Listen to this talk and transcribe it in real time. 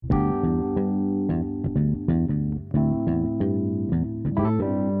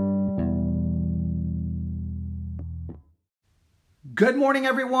Good morning,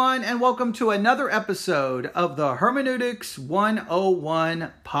 everyone, and welcome to another episode of the Hermeneutics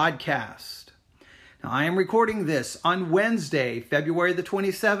 101 podcast. Now, I am recording this on Wednesday, February the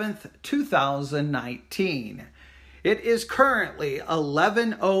 27th, 2019. It is currently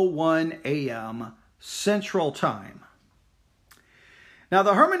 11:01 a.m. Central Time. Now,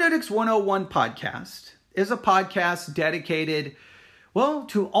 the Hermeneutics 101 podcast is a podcast dedicated,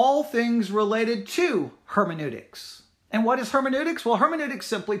 to all things related to hermeneutics. And what is hermeneutics? Well, hermeneutics,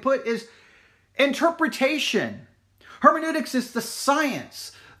 simply put, is interpretation. Hermeneutics is the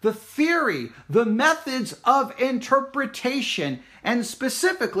science, the theory, the methods of interpretation. And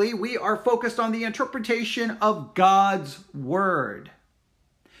specifically, we are focused on the interpretation of God's Word.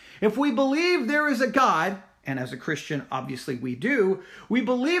 If we believe there is a God, and as a Christian, obviously we do, we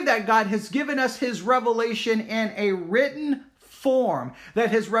believe that God has given us His revelation in a written form, that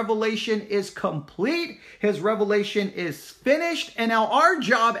His revelation is complete, His revelation is finished, and now our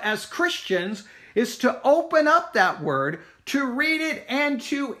job as Christians is to open up that Word, to read it, and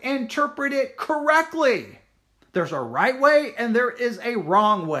to interpret it correctly. There's a right way and there is a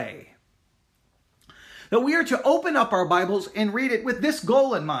wrong way. That we are to open up our Bibles and read it with this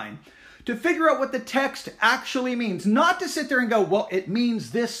goal in mind, to figure out what the text actually means, not to sit there and go, well, it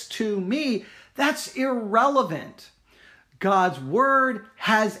means this to me. That's irrelevant. God's Word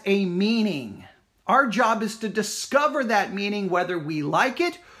has a meaning. Our job is to discover that meaning, whether we like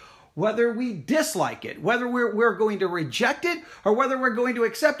it, whether we dislike it, whether we're going to reject it, or whether we're going to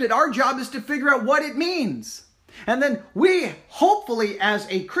accept it. Our job is to figure out what it means. And then we, hopefully as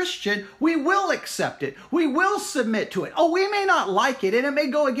a Christian, we will accept it. We will submit to it. Oh, we may not like it, and it may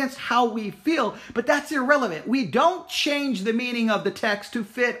go against how we feel, but that's irrelevant. We don't change the meaning of the text to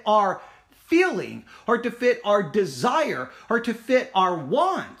fit our feeling, or to fit our desire, or to fit our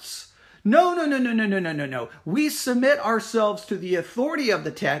wants. No. We submit ourselves to the authority of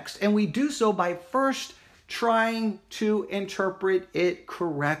the text, and we do so by first trying to interpret it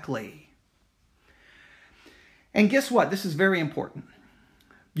correctly. And guess what? This is very important.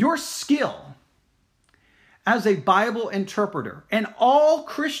 Your skill as a Bible interpreter, and all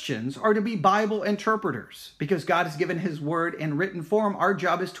Christians are to be Bible interpreters because God has given His Word in written form. Our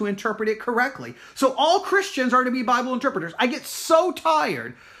job is to interpret it correctly. So all Christians are to be Bible interpreters. I get so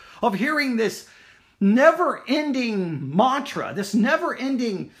tired of hearing this never-ending mantra, this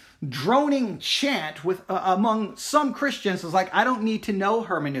never-ending droning chant with among some Christians. It's like, I don't need to know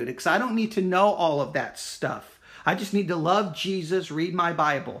hermeneutics. I don't need to know all of that stuff. I just need to love Jesus, read my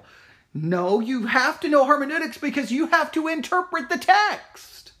Bible. No, you have to know hermeneutics because you have to interpret the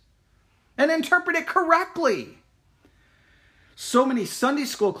text and interpret it correctly. So many Sunday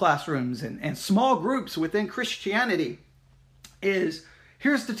school classrooms and small groups within Christianity is,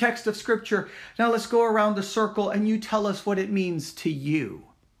 here's the text of Scripture. Now let's go around the circle and you tell us what it means to you.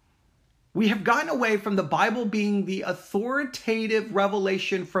 We have gotten away from the Bible being the authoritative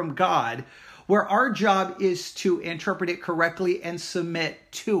revelation from God, where our job is to interpret it correctly and submit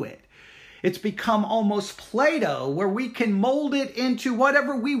to it. It's become almost Play-Doh, where we can mold it into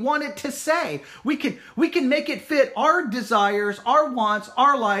whatever we want it to say. We can make it fit our desires, our wants,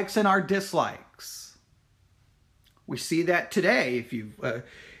 our likes, and our dislikes. We see that today.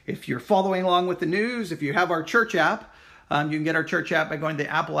 If you're following along with the news, if you have our church app, you can get our church app by going to the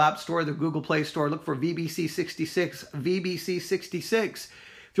Apple App Store, the Google Play Store. Look for VBC66, VBC66.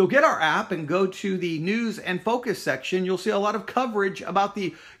 If you'll get our app and go to the news and focus section, you'll see a lot of coverage about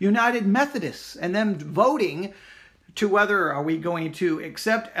the United Methodists and them voting to whether are we going to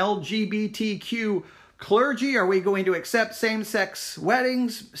accept LGBTQ clergy, are we going to accept same-sex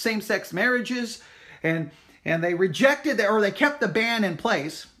weddings, same-sex marriages, and they rejected or they kept the ban in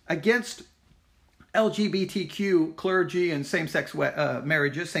place against LGBTQ clergy and same-sex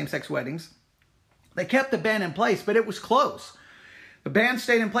marriages, same-sex weddings. They kept the ban in place, but it was close. The ban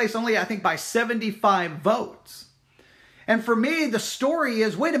stayed in place only, I think, by 75 votes. And for me, the story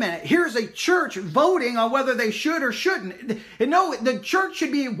is, wait a minute, here's a church voting on whether they should or shouldn't. And no, the church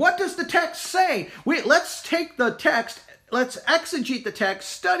should be, what does the text say? Let's take the text, let's exegete the text,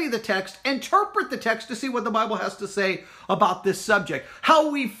 study the text, interpret the text to see what the Bible has to say about this subject. How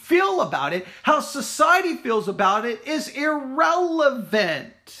we feel about it, how society feels about it is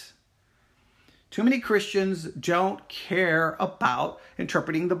irrelevant. Too many Christians don't care about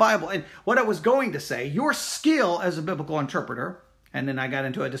interpreting the Bible. And what I was going to say, your skill as a biblical interpreter, and then I got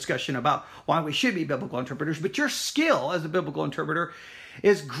into a discussion about why we should be biblical interpreters, but your skill as a biblical interpreter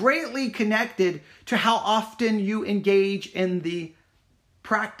is greatly connected to how often you engage in the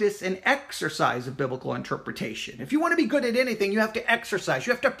practice and exercise of biblical interpretation. If you want to be good at anything, you have to exercise,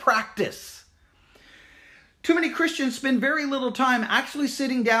 you have to practice. Too many Christians spend very little time actually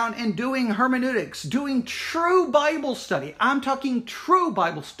sitting down and doing hermeneutics, doing true Bible study. I'm talking true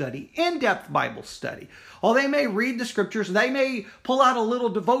Bible study, in-depth Bible study. Oh, they may read the scriptures, they may pull out a little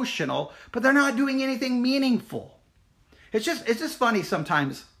devotional, but they're not doing anything meaningful. It's just funny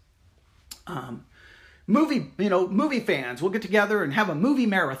sometimes. Movie fans will get together and have a movie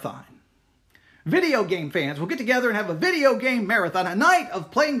marathon. Video game fans will get together and have a video game marathon, a night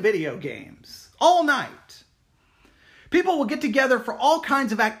of playing video games, all night. People will get together for all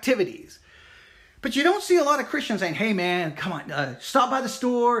kinds of activities. But you don't see a lot of Christians saying, hey man, come on, stop by the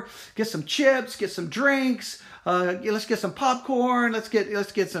store, get some chips, get some drinks, let's get some popcorn, let's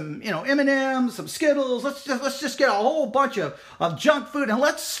get some, M&Ms, some Skittles, let's just get a whole bunch of junk food, and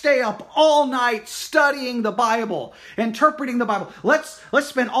let's stay up all night studying the Bible, interpreting the Bible. Let's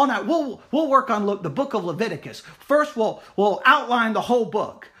spend all night. We'll work on the book of Leviticus. First we'll outline the whole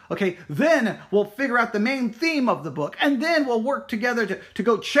book. Okay, then we'll figure out the main theme of the book, and then we'll work together to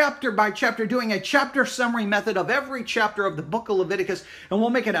go chapter by chapter, doing a chapter summary method of every chapter of the book of Leviticus, and we'll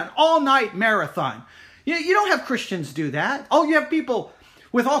make it an all-night marathon. You don't have Christians do that. Oh, you have people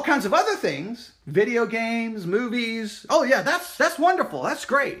with all kinds of other things, video games, movies. Oh yeah, that's wonderful. That's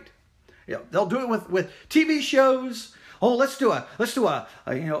great. They'll do it with TV shows. Oh, let's do a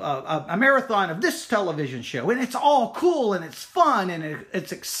marathon of this television show, and it's all cool and it's fun and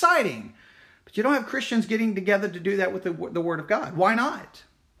it's exciting. But you don't have Christians getting together to do that with the Word of God. Why not?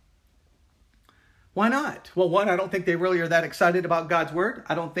 Why not? Well, one, I don't think they really are that excited about God's Word.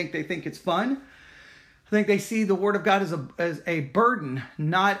 I don't think they think it's fun. I think they see the Word of God as a burden,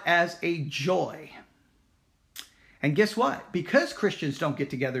 not as a joy. And guess what? Because Christians don't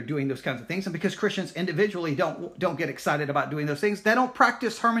get together doing those kinds of things, and because Christians individually don't get excited about doing those things, they don't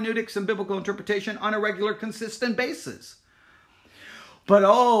practice hermeneutics and biblical interpretation on a regular, consistent basis. But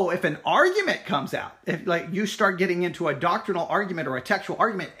if an argument comes out, if you start getting into a doctrinal argument or a textual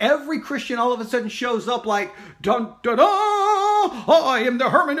argument, every Christian all of a sudden shows up like, dun, dun, dun, I am the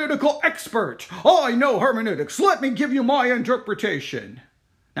hermeneutical expert. I know hermeneutics. Let me give you my interpretation.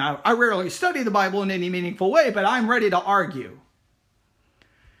 Now, I rarely study the Bible in any meaningful way, but I'm ready to argue.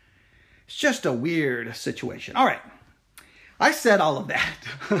 It's just a weird situation. All right. I said all of that.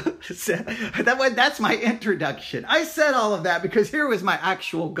 That's my introduction. I said all of that because here was my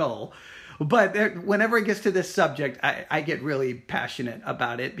actual goal. But whenever it gets to this subject, I get really passionate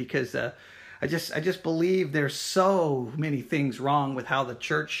about it because I just believe there's so many things wrong with how the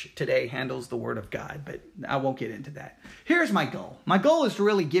church today handles the Word of God, but I won't get into that. Here's my goal. My goal is to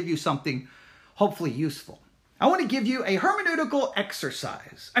really give you something hopefully useful. I want to give you a hermeneutical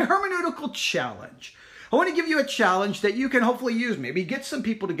exercise, a hermeneutical challenge. I want to give you a challenge that you can hopefully use. Maybe get some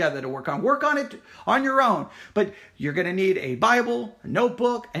people together to work on it on your own. But you're going to need a Bible, a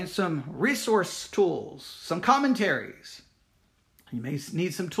notebook, and some resource tools, some commentaries. You may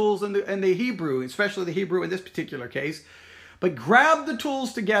need some tools in the Hebrew, especially the Hebrew in this particular case. But grab the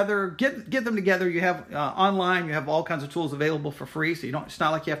tools together, get them together. You have online, you have all kinds of tools available for free. So it's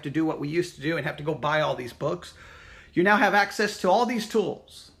not like you have to do what we used to do and have to go buy all these books. You now have access to all these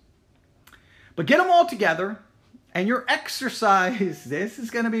tools. But get them all together, and your exercise, this is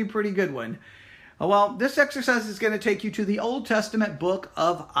going to be a pretty good one. Well, this exercise is going to take you to the Old Testament book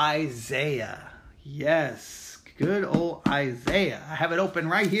of Isaiah. Yes, good old Isaiah. I have it open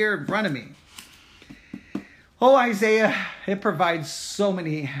right here in front of me. Oh, Isaiah, it provides so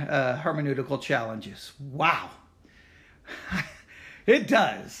many hermeneutical challenges. Wow. It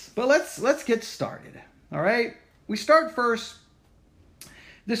does. But let's get started. All right? We start first.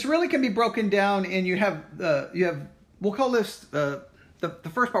 This really can be broken down, and you have we'll call this the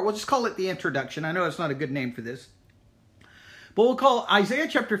first part. We'll just call it the introduction. I know it's not a good name for this. But we'll call Isaiah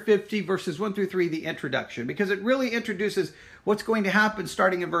chapter 50, verses 1 through 3, the introduction, because it really introduces what's going to happen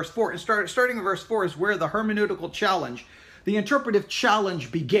starting in verse 4. And starting in verse 4 is where the hermeneutical challenge, the interpretive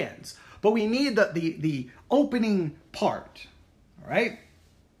challenge begins. But we need the opening part. All right?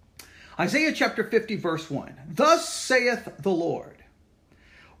 Isaiah chapter 50, verse 1. Thus saith the Lord,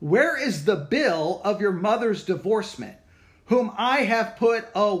 where is the bill of your mother's divorcement, whom I have put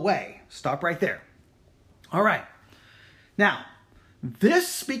away? Stop right there. All right. Now,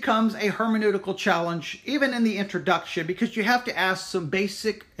 this becomes a hermeneutical challenge even in the introduction because you have to ask some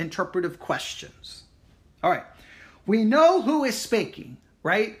basic interpretive questions. All right. We know who is speaking,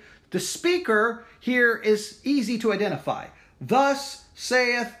 right? The speaker here is easy to identify. Thus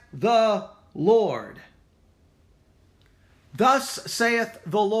saith the Lord. Thus saith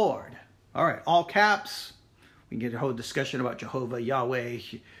the Lord. All right. All caps. We can get a whole discussion about Jehovah, Yahweh,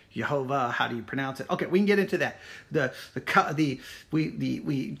 Jehovah. How do you pronounce it? Okay, we can get into that. The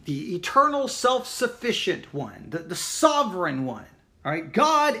eternal, self-sufficient one, the sovereign one. All right,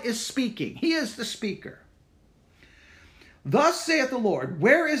 God is speaking. He is the speaker. Thus saith the Lord,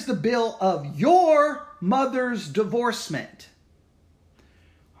 where is the bill of your mother's divorcement?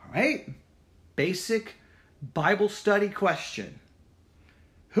 All right, basic Bible study question.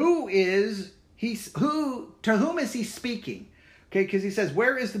 To whom is he speaking? Okay, because he says,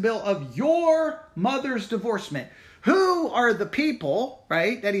 where is the bill of your mother's divorcement? Who are the people,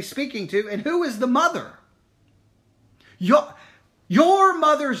 right, that he's speaking to, and who is the mother? Your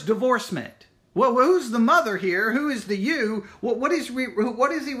mother's divorcement. Well, who's the mother here? Who is the you? What is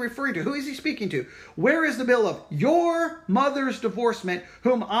he referring to? Who is he speaking to? Where is the bill of your mother's divorcement,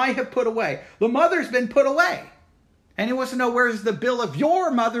 whom I have put away? The mother's been put away. And he wants to know, where is the bill of your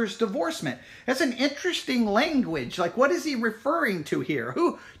mother's divorcement? That's an interesting language. Like, what is he referring to here?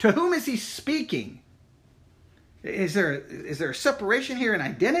 To whom is he speaking? Is there a separation here in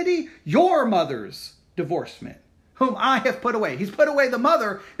identity? Your mother's divorcement, whom I have put away. He's put away the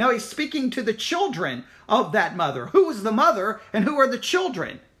mother. Now he's speaking to the children of that mother. Who is the mother and who are the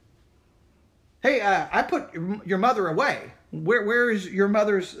children? Hey, I put your mother away. Where is your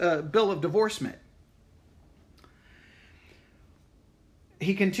mother's bill of divorcement?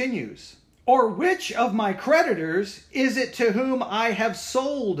 He continues, or which of my creditors is it to whom I have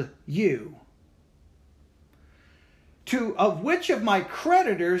sold you? Of which of my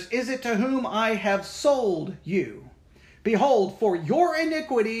creditors is it to whom I have sold you? Behold, for your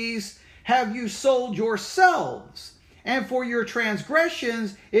iniquities have you sold yourselves, and for your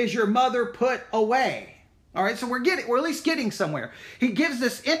transgressions is your mother put away. All right, so we're at least getting somewhere. He gives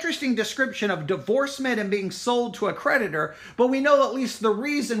this interesting description of divorcement and being sold to a creditor, but we know at least the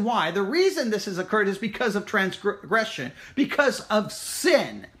reason why. The reason this has occurred is because of transgression, because of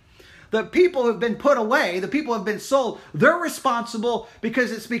sin. The people have been put away, the people have been sold. They're responsible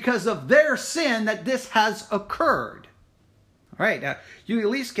because it's because of their sin that this has occurred. All right, now you at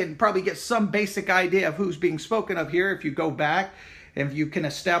least can probably get some basic idea of who's being spoken of here if you go back. If you can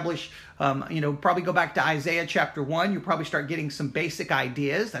establish, probably go back to Isaiah chapter 1, you probably start getting some basic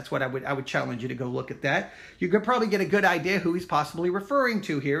ideas. That's what I would challenge you to go look at that. You could probably get a good idea who he's possibly referring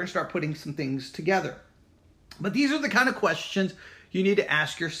to here and start putting some things together. But these are the kind of questions you need to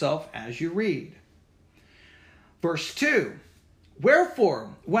ask yourself as you read. Verse 2,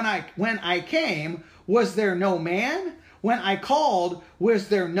 wherefore, when I came, was there no man? When I called, was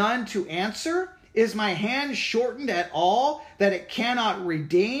there none to answer? Is my hand shortened at all that it cannot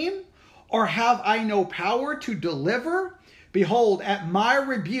redeem? Or have I no power to deliver? Behold, at my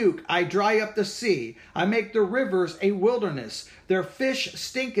rebuke I dry up the sea. I make the rivers a wilderness. Their fish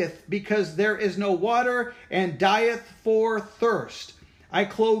stinketh because there is no water, and dieth for thirst. I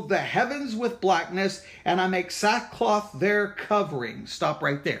clothe the heavens with blackness, and I make sackcloth their covering. Stop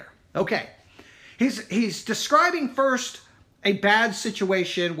right there. Okay. He's describing first a bad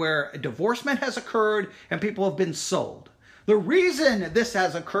situation where a divorcement has occurred and people have been sold. The reason this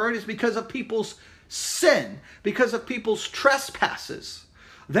has occurred is because of people's sin, because of people's trespasses.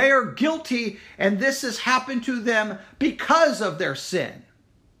 They are guilty, and this has happened to them because of their sin.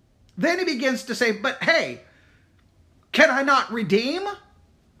 Then he begins to say, but hey, can I not redeem?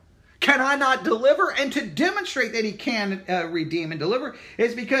 Can I not deliver? And to demonstrate that he can redeem and deliver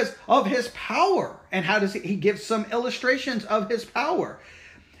is because of his power. And how does he give some illustrations of his power?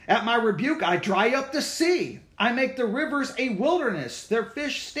 At my rebuke, I dry up the sea. I make the rivers a wilderness. Their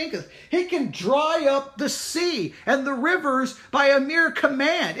fish stinketh. He can dry up the sea and the rivers by a mere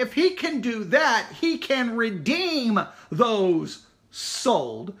command. If he can do that, he can redeem those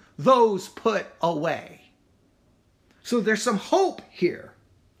sold, those put away. So there's some hope here.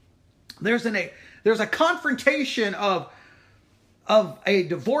 There's a confrontation of a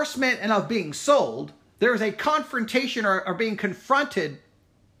divorcement and of being sold. There's a confrontation or being confronted.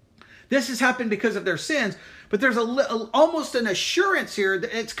 This has happened because of their sins, but there's almost an assurance here.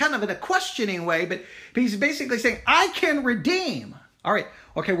 It's kind of in a questioning way, but he's basically saying, I can redeem. All right,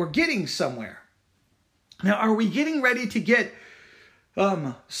 okay, we're getting somewhere. Now, are we getting ready to get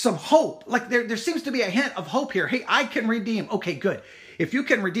some hope? Like there seems to be a hint of hope here. Hey, I can redeem. Okay, good. If you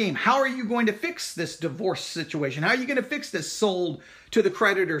can redeem, how are you going to fix this divorce situation? How are you going to fix this sold to the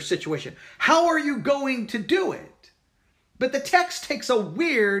creditor situation? How are you going to do it? But the text takes a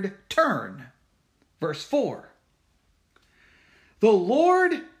weird turn. Verse 4. The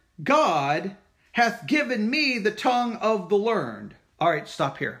Lord God hath given me the tongue of the learned. All right,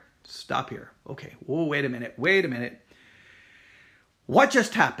 stop here. Stop here. Okay, whoa, wait a minute. What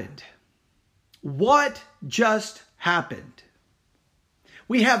just happened? what just happened?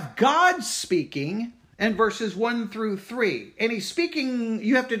 We have God speaking in verses 1 through 3. And he's speaking,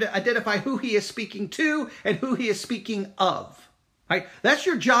 you have to identify who he is speaking to and who he is speaking of. Right? That's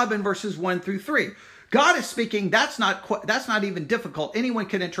your job in verses 1 through 3. God is speaking, that's not even difficult. Anyone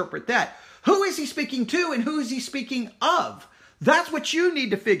can interpret that. Who is he speaking to and who is he speaking of? That's what you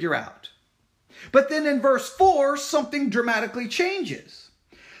need to figure out. But then in verse 4, something dramatically changes.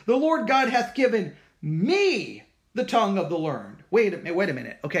 The Lord God hath given me the tongue of the learned. Wait a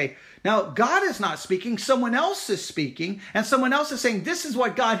minute. Okay, now God is not speaking. Someone else is speaking, and someone else is saying, this is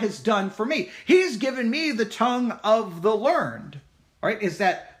what God has done for me. He's given me the tongue of the learned. All right, is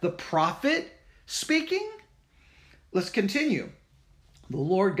that the prophet speaking? Let's continue. The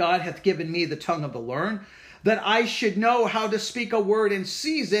Lord God hath given me the tongue of the learned, that I should know how to speak a word in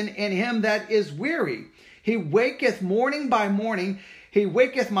season in him that is weary. He waketh morning by morning. He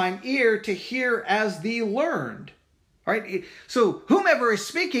waketh mine ear to hear as the learned. All right. So whomever is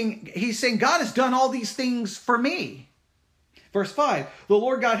speaking, he's saying, God has done all these things for me. Verse 5, the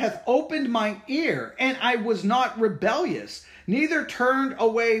Lord God hath opened mine ear, and I was not rebellious, neither turned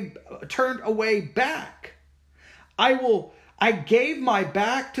away back. I gave my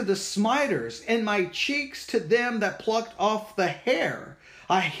back to the smiters, and my cheeks to them that plucked off the hair.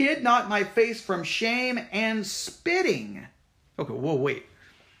 I hid not my face from shame and spitting. Okay, whoa, wait.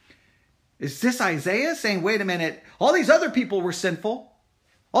 Is this Isaiah saying, wait a minute, all these other people were sinful.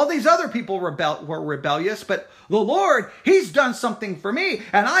 All these other people were rebellious, but the Lord, he's done something for me,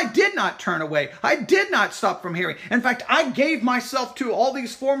 and I did not turn away. I did not stop from hearing. In fact, I gave myself to all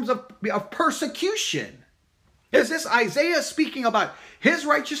these forms of persecution. Is this Isaiah speaking about his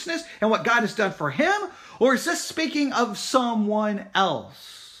righteousness and what God has done for him? Or is this speaking of someone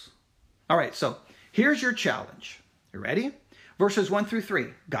else? All right, so here's your challenge. You ready? Verses 1 through 3,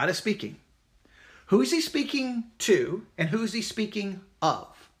 God is speaking. Who is he speaking to and who is he speaking of?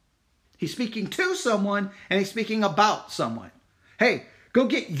 He's speaking to someone and he's speaking about someone. Hey, go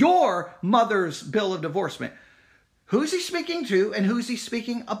get your mother's bill of divorcement. Who's he speaking to and who's he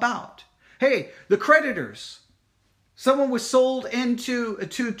speaking about? Hey, the creditors. Someone was sold into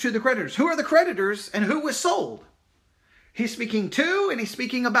to the creditors. Who are the creditors and who was sold? He's speaking to and he's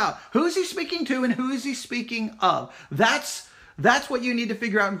speaking about. Who's he speaking to and who is he speaking of? That's what you need to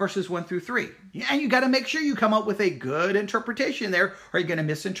figure out in verses 1 through 3. And you got to make sure you come up with a good interpretation there, or you're going to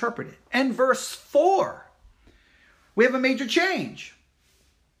misinterpret it. And verse 4, we have a major change.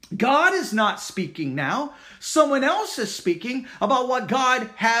 God is not speaking now. Someone else is speaking about what God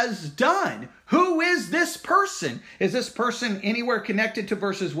has done. Who is this person? Is this person anywhere connected to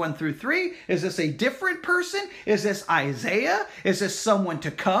verses 1 through 3? Is this a different person? Is this Isaiah? Is this someone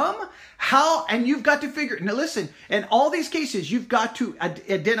to come? How? And you've got to figure, now listen, in all these cases, you've got to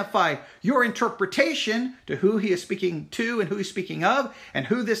identify your interpretation to who he is speaking to and who he's speaking of and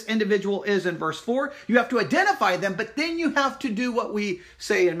who this individual is in verse 4. You have to identify them, but then you have to do what we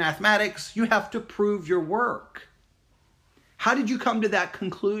say in mathematics. You have to prove your work. How did you come to that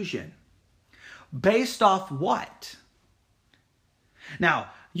conclusion? Based off what? Now,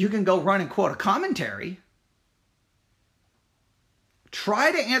 you can go run and quote a commentary.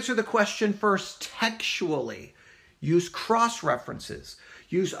 Try to answer the question first textually. Use cross-references.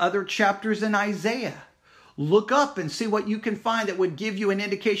 Use other chapters in Isaiah. Look up and see what you can find that would give you an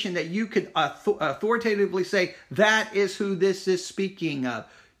indication that you could authoritatively say, that is who this is speaking of.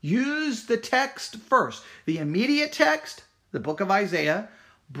 Use the text first. The immediate text, the book of Isaiah,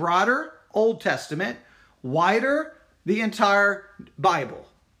 broader, Old Testament, wider, the entire Bible.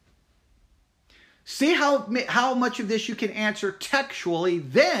 See how much of this you can answer textually,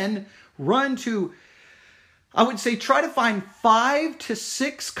 then run to, I would say, try to find 5 to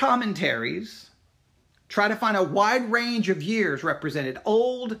 6 commentaries. Try to find a wide range of years represented,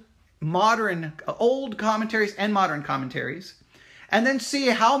 old commentaries and modern commentaries. And then see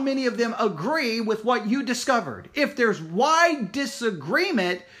how many of them agree with what you discovered. If there's wide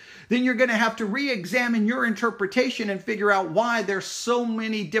disagreement, then you're going to have to re-examine your interpretation and figure out why there's so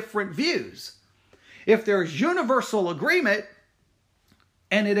many different views. If there's universal agreement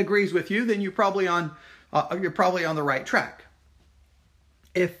and it agrees with you, then you're probably on the right track.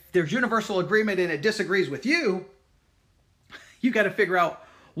 If there's universal agreement and it disagrees with you, you got to figure out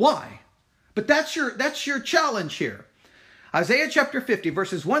why. But that's your challenge here. Isaiah chapter 50,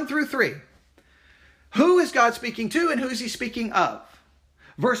 verses 1 through 3. Who is God speaking to and who is he speaking of?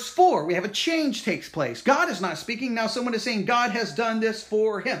 Verse 4, we have a change takes place. God is not speaking. Now someone is saying God has done this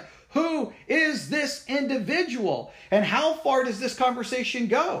for him. Who is this individual? And how far does this conversation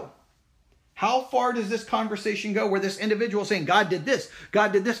go? How far does this conversation go where this individual is saying, God did this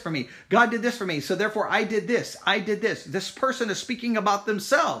for me, God did this for me, so therefore I did this. This person is speaking about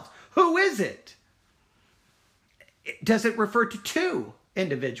themselves. Who is it? Does it refer to two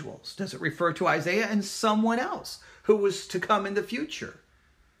individuals? Does it refer to Isaiah and someone else who was to come in the future?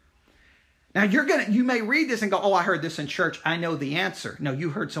 Now you may read this and go, oh, I heard this in church, I know the answer. No, you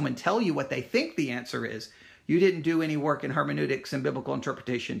heard someone tell you what they think the answer is. You didn't do any work in hermeneutics and biblical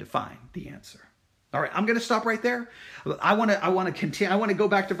interpretation to find the answer. All right, I'm going to stop right there. I want to continue. I want to go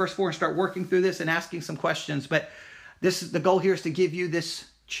back to verse 4 and start working through this and asking some questions. But the goal here is to give you this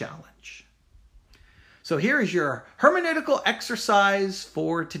challenge. So here is your hermeneutical exercise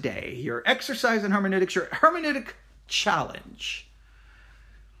for today. Your exercise in hermeneutics, your hermeneutic challenge.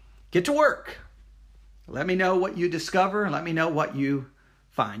 Get to work. Let me know what you discover and let me know what you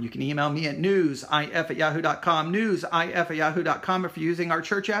find. You can email me at newsif@yahoo.com, newsif@yahoo.com. If you're using our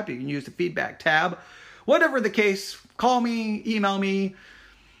church app, you can use the feedback tab. Whatever the case, call me, email me,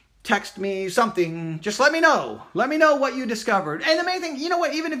 text me, something. Just let me know. Let me know what you discovered. And the main thing, you know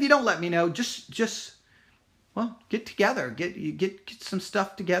what, even if you don't let me know, just get together. Get some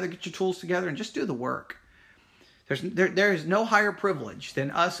stuff together, get your tools together, and just do the work. There is no higher privilege than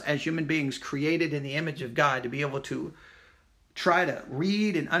us as human beings created in the image of God to be able to try to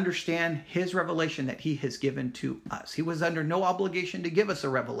read and understand his revelation that he has given to us. He was under no obligation to give us a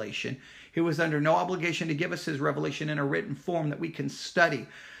revelation. He was under no obligation to give us his revelation in a written form that we can study,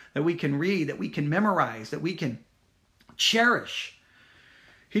 that we can read, that we can memorize, that we can cherish.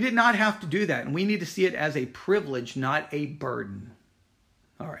 He did not have to do that, and we need to see it as a privilege, not a burden.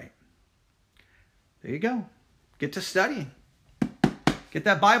 All right. There you go. Get to studying. Get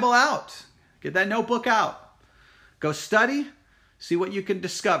that Bible out. Get that notebook out. Go study. See what you can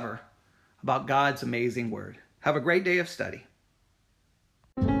discover about God's amazing word. Have a great day of study.